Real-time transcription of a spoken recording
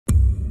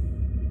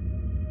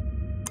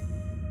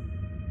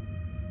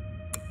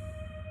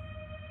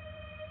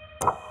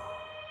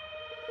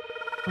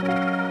Welcome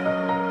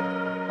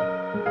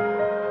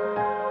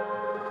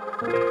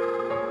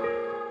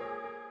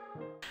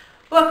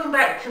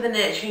back to the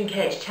Nurturing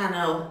Coach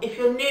channel. If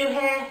you're new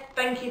here,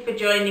 thank you for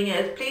joining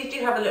us. Please do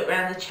have a look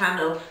around the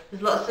channel.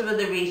 There's lots of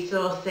other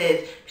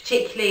resources,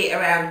 particularly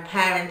around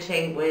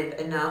parenting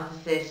with a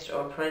narcissist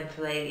or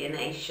parental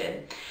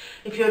alienation.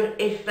 If you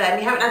haven't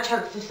had a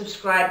chance to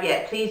subscribe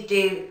yet, please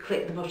do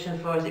click the button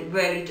for us. It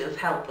really does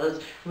help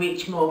us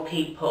reach more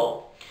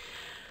people.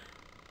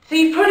 So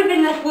you've probably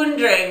been left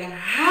wondering,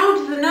 how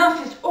does the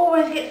narcissist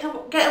always get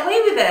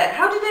away with it?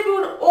 How does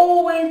everyone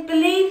always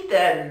believe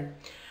them?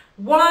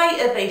 Why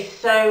are they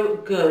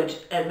so good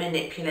at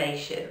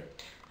manipulation?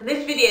 And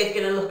this video is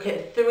going to look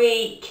at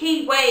 3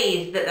 key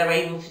ways that they're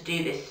able to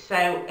do this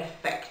so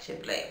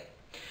effectively.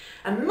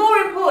 And more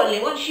importantly,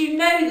 once you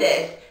know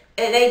this,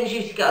 it enables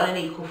you to get on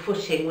an equal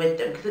footing with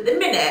them, because at the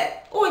minute,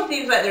 it always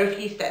seems like they're a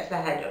few steps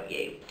ahead of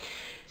you.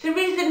 So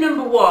reason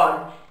number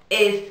 1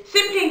 is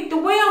simply the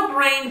way our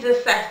brains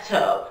are set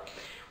up.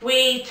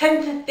 We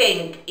tend to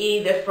think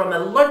either from a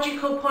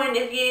logical point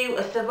of view,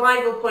 a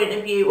survival point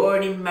of view, or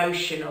an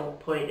emotional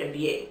point of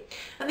view.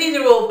 And these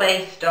are all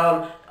based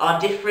on our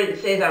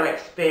differences, our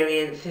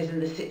experiences, and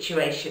the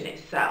situation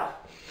itself.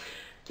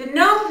 The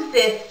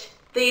narcissist,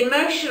 the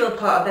emotional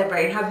part of their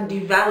brain hasn't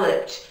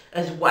developed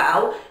as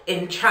well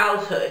in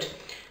childhood.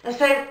 And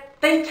so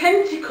they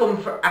tend to come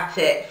at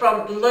it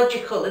from the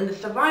logical and the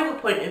survival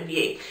point of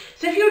view.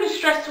 So if you're in a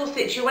stressful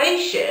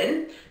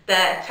situation,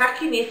 they're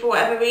attacking you for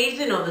whatever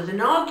reason, or there's an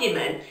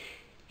argument,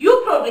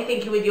 you're probably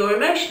thinking with your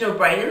emotional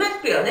brain, and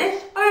let's be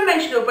honest, our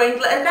emotional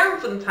brains let us down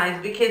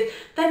sometimes because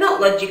they're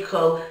not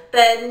logical,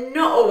 they're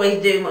not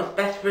always doing what's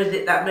best for us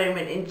at that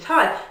moment in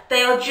time.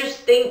 They're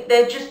just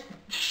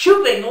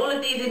shoving all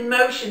of these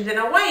emotions in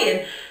our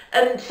way,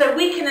 and so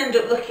we can end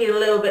up looking a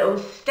little bit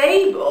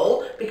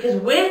unstable because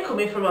we're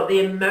coming from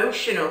the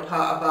emotional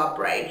part of our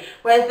brain,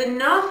 whereas the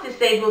narcissist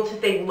is able to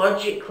think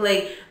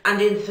logically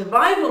and in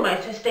survival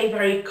mode, to stay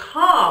very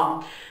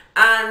calm.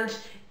 And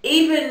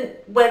even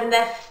when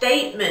their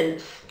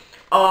statements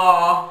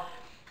are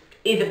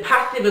either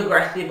passive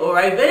aggressive or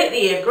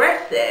overtly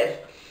aggressive,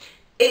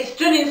 it's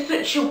done in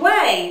such a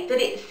way that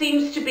it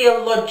seems to be a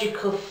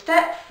logical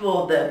step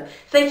for them.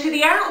 So to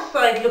the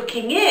outside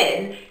looking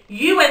in,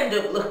 you end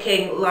up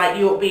looking like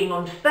you're being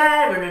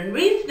unfair and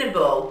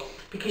unreasonable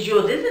because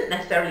yours isn't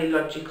necessarily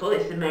logical,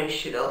 it's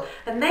emotional.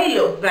 And they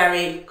look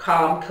very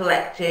calm,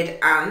 collected,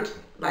 and,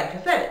 like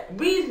I said,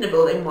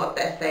 reasonable in what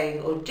they're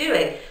saying or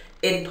doing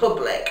in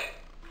public.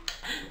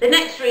 The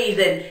next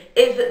reason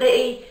is that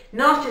the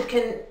narcissist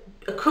can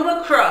come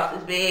across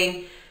as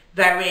being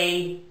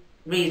very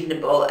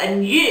reasonable,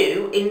 and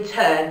you in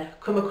turn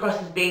come across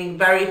as being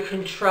very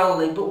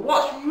controlling. But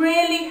what's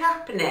really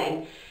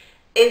happening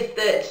is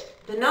that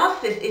the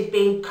narcissist is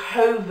being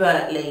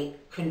covertly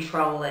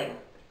controlling.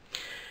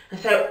 And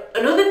so,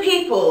 and other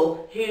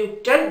people who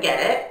don't get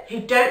it,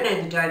 who don't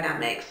know the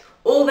dynamics,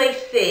 all they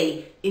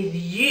see is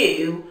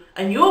you,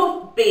 and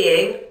you're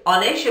being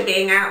honest, you're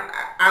being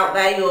out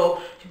there, you're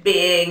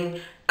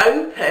being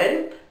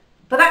open,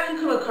 but that can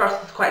come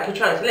across as quite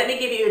controlling. So let me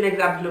give you an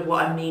example of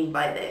what I mean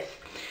by this.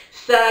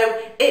 So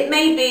it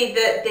may be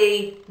that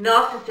the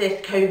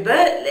narcissist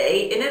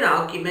covertly, in an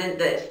argument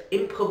that's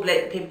in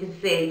public that people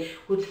can see,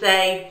 would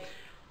say,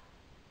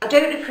 I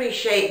don't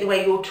appreciate the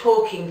way you're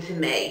talking to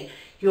me,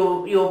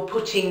 you're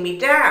putting me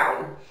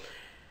down.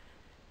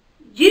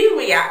 You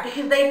react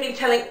because they've been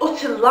telling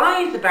utter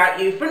lies about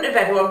you in front of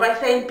everyone by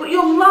saying, but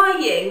you're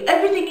lying,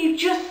 everything you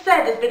just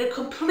said has been a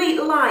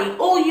complete lie,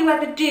 all you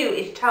ever do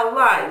is tell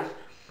lies.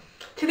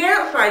 To the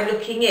outside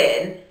looking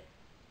in,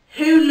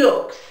 who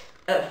looks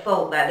at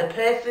fault there? The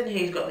person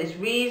who's got this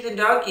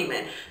reasoned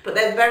argument, but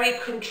they're very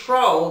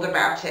controlled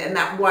about it, and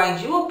that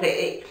winds you up.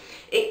 It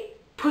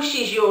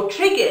pushes your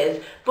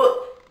triggers,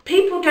 but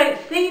people don't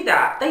see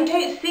that. They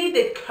don't see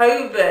the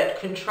covert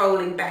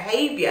controlling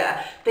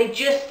behaviour. They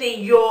just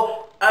see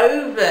your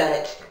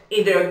overt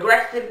either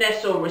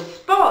aggressiveness or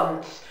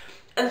response,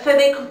 and so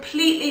they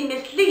completely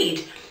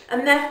mislead,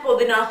 and therefore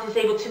the narcissist is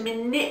able to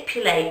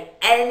manipulate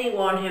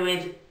anyone who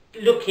is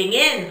looking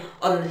in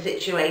on the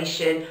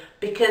situation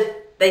because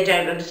they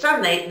don't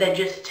understand. They're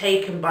just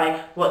taken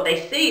by what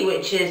they see,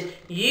 which is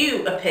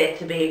you appear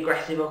to be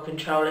aggressive or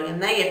controlling,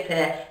 and they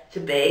appear to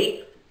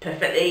be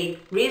perfectly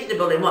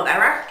reasonable in what they're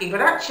asking.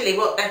 But actually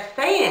what they're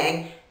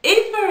saying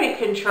is very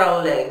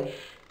controlling.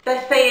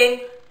 They're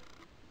saying,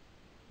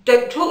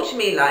 don't talk to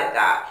me like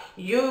that.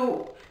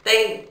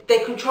 They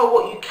control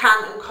what you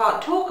can and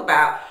can't talk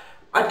about.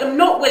 I'm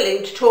not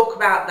willing to talk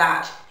about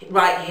that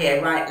right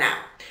here, right now.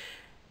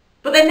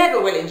 But they're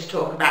never willing to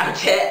talk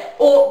about it,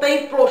 or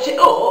they've brought it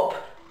up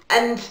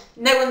and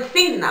no one's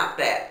seen that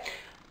bit.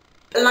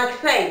 And like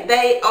I say,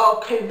 they are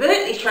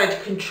covertly trying to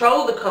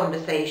control the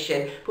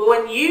conversation, but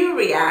when you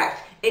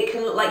react, it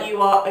can look like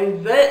you are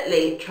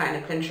overtly trying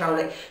to control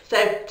it.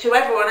 So to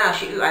everyone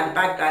else, you look like the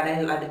bad guy,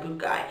 they look like the good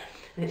guy.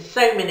 And it's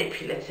so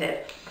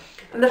manipulative.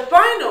 And the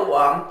final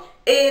one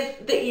is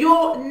that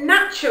your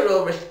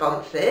natural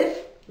responses,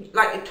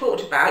 like you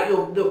talked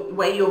about, the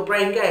way your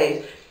brain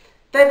goes,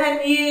 they're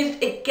then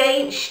used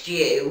against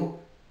you,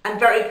 and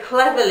very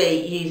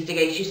cleverly used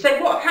against you.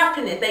 So what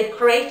happened is they've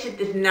created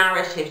this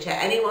narrative to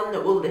anyone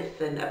that will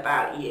listen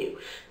about you.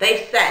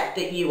 They've said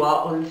that you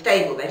are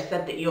unstable. They've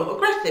said that you're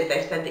aggressive.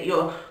 They've said that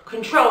you're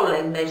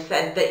controlling. They've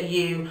said that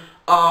you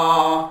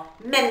are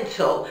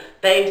mental.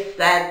 They've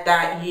said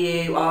that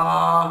you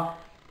are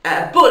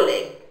a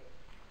bully.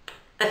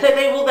 And so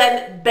they will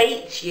then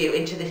bait you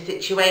into this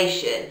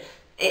situation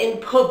in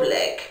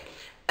public.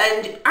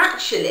 And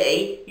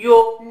actually,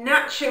 your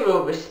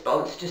natural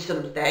response to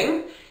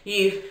something,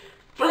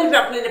 for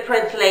example, in a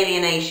parental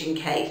alienation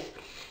case,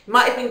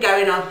 might have been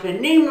going on for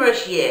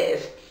numerous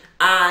years,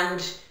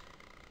 and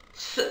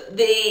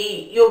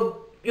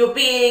you're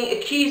being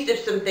accused of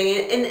something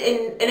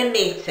in a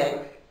meeting,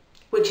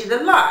 which is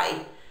a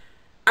lie.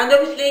 And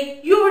obviously,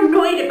 you're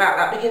annoyed about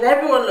that because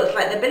everyone looks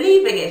like they're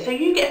believing it. So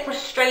you get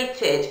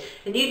frustrated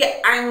and you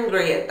get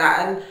angry at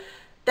that, and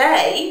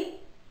they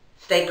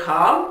stay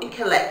calm and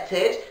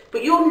collected,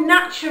 but your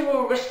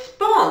natural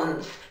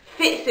response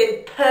fits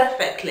in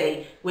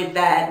perfectly with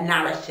their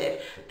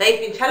narrative. They've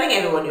been telling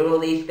everyone you're all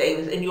these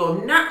things, and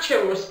your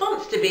natural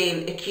response to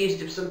being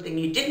accused of something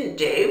you didn't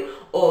do,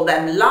 or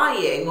them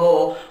lying,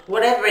 or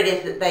whatever it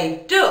is that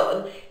they've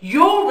done,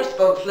 your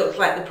response looks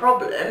like the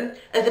problem,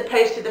 as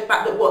opposed to the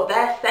fact that what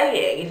they're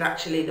saying is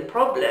actually the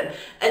problem.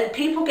 And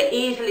people get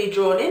easily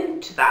drawn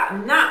into that,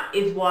 and that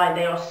is why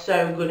they are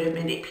so good at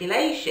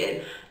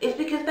manipulation, is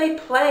because they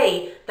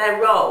play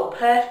their role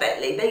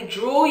perfectly. They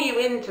draw you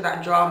into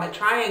that drama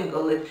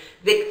triangle of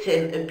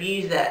victim,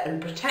 abuser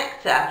and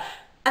protector,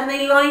 and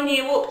they line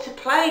you up to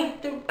play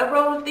a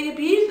role of the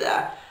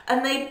abuser,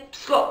 and they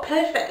slot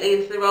perfectly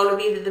into the role of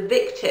either the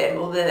victim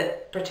or the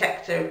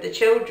protector of the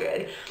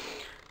children.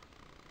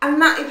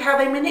 And that is how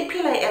they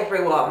manipulate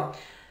everyone.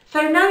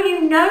 So now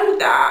you know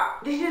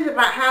that. This is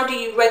about how do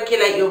you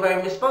regulate your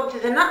own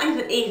responses, and that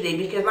isn't easy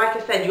because, like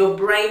I said, your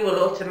brain will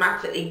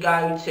automatically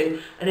go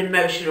to an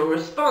emotional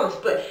response.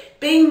 But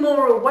being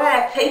more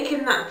aware,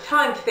 taking that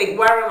time to think,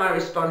 where am I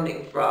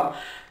responding from?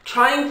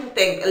 Trying to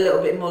think a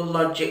little bit more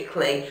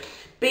logically.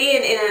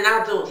 Being in an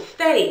adult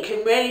state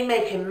can really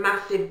make a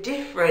massive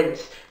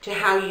difference to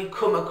how you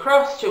come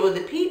across to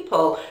other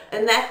people,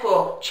 and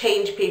therefore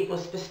change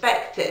people's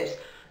perspectives.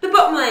 The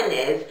bottom line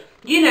is,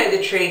 you know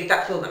the truth,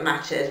 that's all that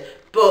matters.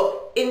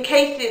 But in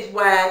cases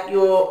where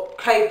you're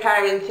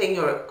co-parenting,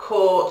 you're at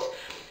court,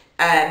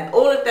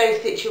 all of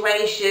those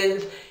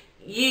situations,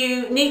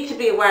 you need to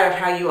be aware of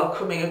how you are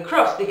coming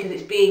across because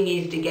it's being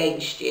used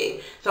against you.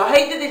 So I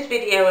hope that this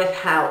video has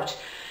helped.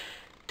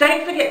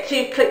 Don't forget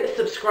to click the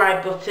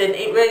subscribe button,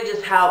 it really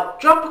does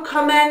help. Drop a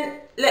comment,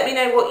 let me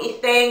know what you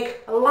think.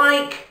 A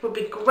like would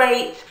be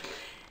great.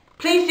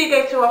 Please do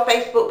go to our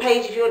Facebook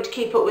page if you want to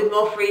keep up with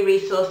more free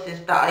resources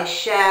that I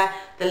share.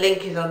 The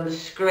link is on the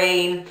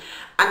screen.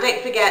 And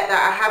don't forget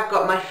that I have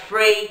got my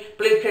free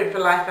Blueprint for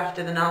Life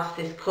After the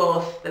Narcissist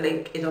course. The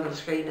link is on the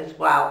screen as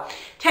well.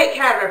 Take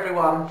care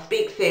everyone.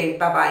 Speak soon.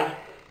 Bye bye.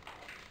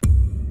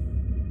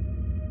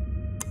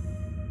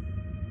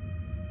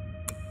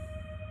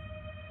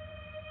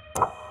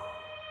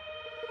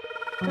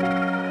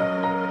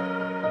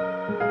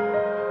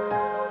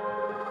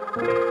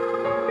 Thank you.